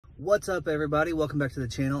What's up, everybody? Welcome back to the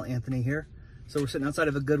channel. Anthony here. So we're sitting outside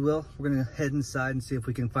of a Goodwill. We're gonna head inside and see if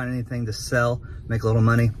we can find anything to sell, make a little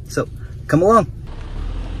money. So come along.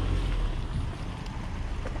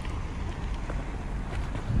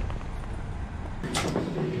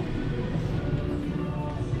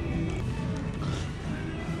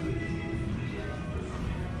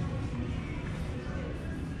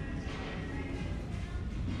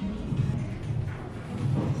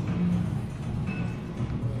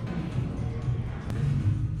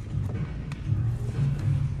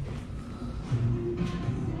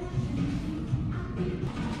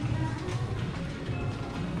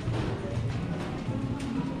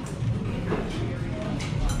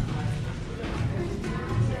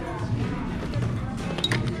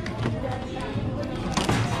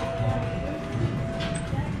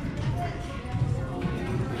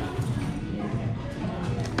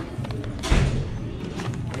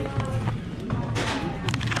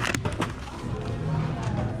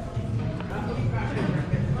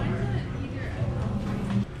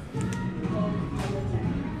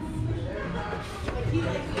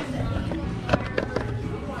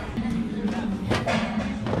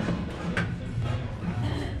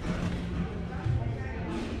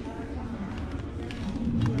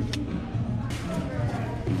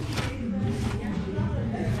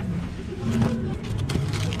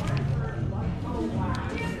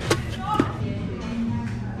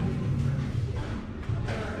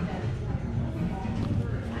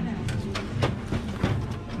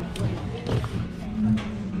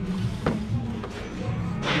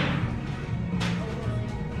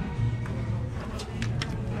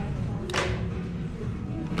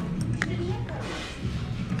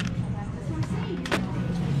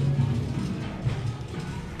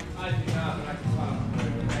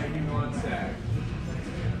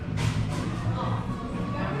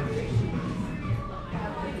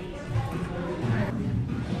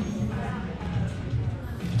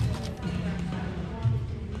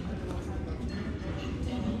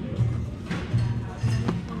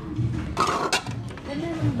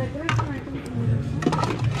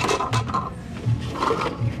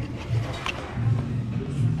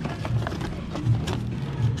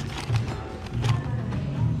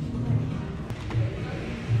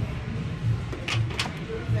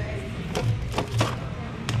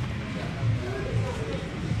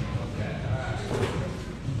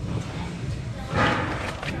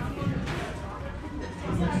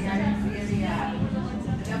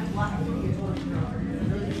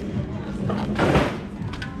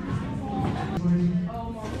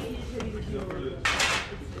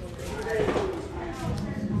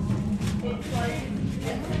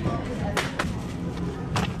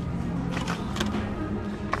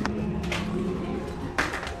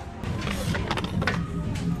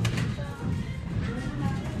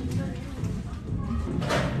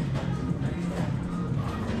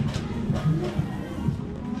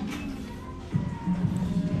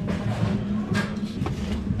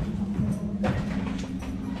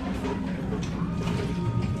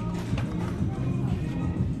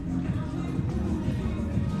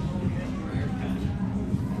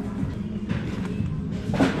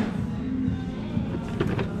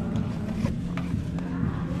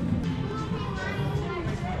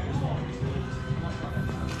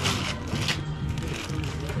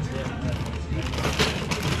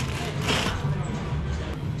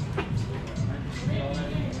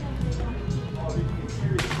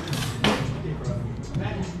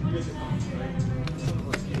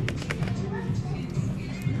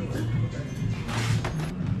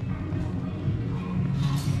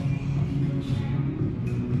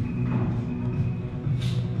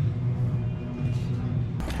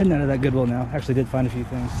 Heading out of that Goodwill now. Actually did find a few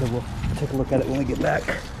things, so we'll take a look at it when we get back.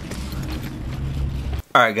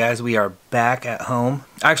 Alright guys, we are back at home.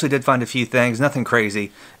 I actually did find a few things, nothing crazy.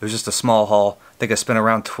 It was just a small haul. I think I spent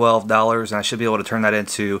around $12 and I should be able to turn that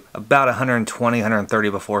into about $120,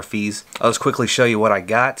 $130 before fees. I'll just quickly show you what I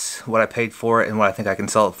got, what I paid for it, and what I think I can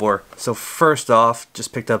sell it for. So first off,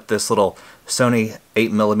 just picked up this little Sony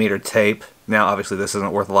 8mm tape. Now obviously this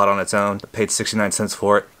isn't worth a lot on its own. I paid 69 cents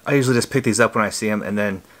for it. I usually just pick these up when I see them, and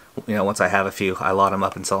then once I have a few, I lot them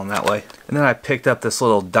up and sell them that way. And then I picked up this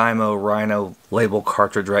little Dymo Rhino label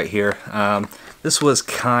cartridge right here. This was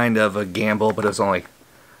kind of a gamble, but it was only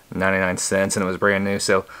 99 cents and it was brand new,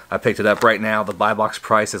 so I picked it up. Right now the buy box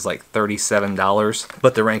price is like $37,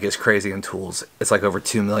 but the rank is crazy in tools. It's like over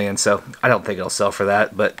 2 million, so I don't think it'll sell for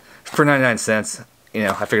that, but for 99 cents,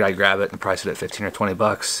 I figured I'd grab it and price it at 15 or 20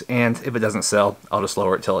 bucks, and if it doesn't sell, I'll just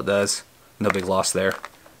lower it till it does. No big loss there.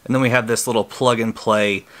 And then we have this little plug and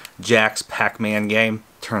play Jack's Pac-Man game.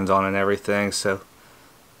 Turns on and everything, so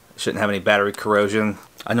Shouldn't have any battery corrosion.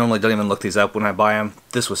 I normally don't even look these up when I buy them.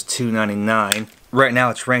 This was $2.99. Right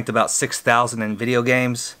now it's ranked about 6,000 in video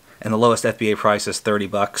games, and the lowest FBA price is 30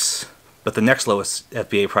 bucks. But the next lowest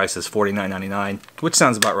FBA price is $49.99, which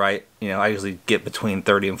sounds about right. You know, I usually get between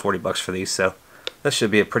 30 and 40 bucks for these, so that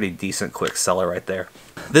should be a pretty decent quick seller right there.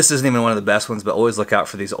 This isn't even one of the best ones, but always look out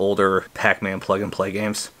for these older Pac-Man plug-and-play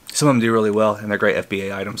games. Some of them do really well, and they're great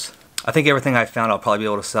FBA items. I think everything I found I'll probably be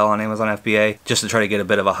able to sell on Amazon FBA, just to try to get a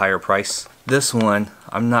bit of a higher price. This one,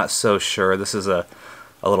 I'm not so sure. This is a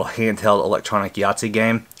little handheld electronic Yahtzee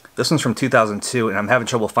game. This one's from 2002, and I'm having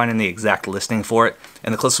trouble finding the exact listing for it.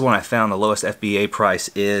 And the closest one I found, the lowest FBA price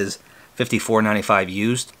is $54.95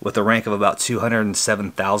 used, with a rank of about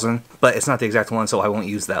 207,000. But it's not the exact one, so I won't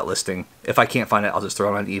use that listing. If I can't find it, I'll just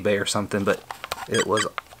throw it on eBay or something. But it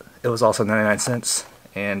was also 99 cents,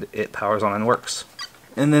 and it powers on and works.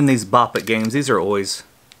 And then these Bop It games, these are always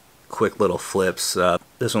quick little flips.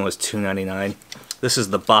 This one was $2.99. This is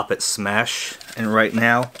the Bop It Smash, and right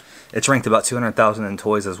now it's ranked about 200,000 in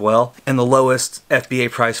toys as well. And the lowest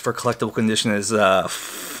FBA price for collectible condition is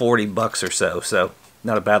 40 bucks or so. So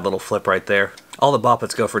not a bad little flip right there. All the Bop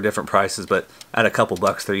Its go for different prices, but at a couple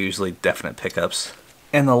bucks, they're usually definite pickups.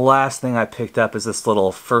 And the last thing I picked up is this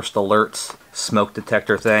little First Alerts smoke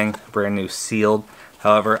detector thing, brand new sealed.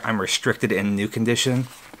 However, I'm restricted in new condition.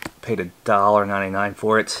 Paid $1.99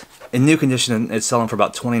 for it. In new condition, it's selling for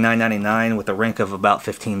about $29.99 with a rank of about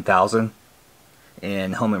 15,000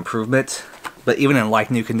 in home improvement. But even in like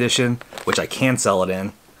new condition, which I can sell it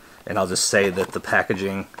in, and I'll just say that the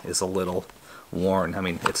packaging is a little worn. I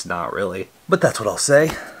mean, it's not really, but that's what I'll say.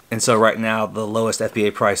 And so right now, the lowest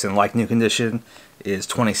FBA price in like new condition is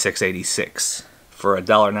 $26.86. For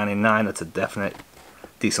 $1.99, that's a definite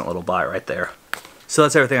decent little buy right there. So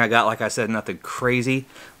that's everything I got. Like I said, nothing crazy,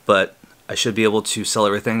 but I should be able to sell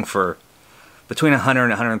everything for between $100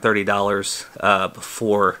 and $130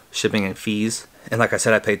 before shipping and fees. And like I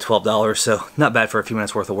said, I paid $12, so not bad for a few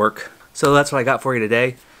minutes worth of work. So that's what I got for you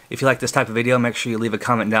today. If you like this type of video, make sure you leave a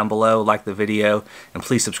comment down below, like the video, and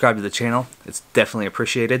please subscribe to the channel. It's definitely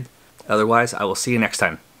appreciated. Otherwise, I will see you next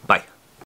time. Bye.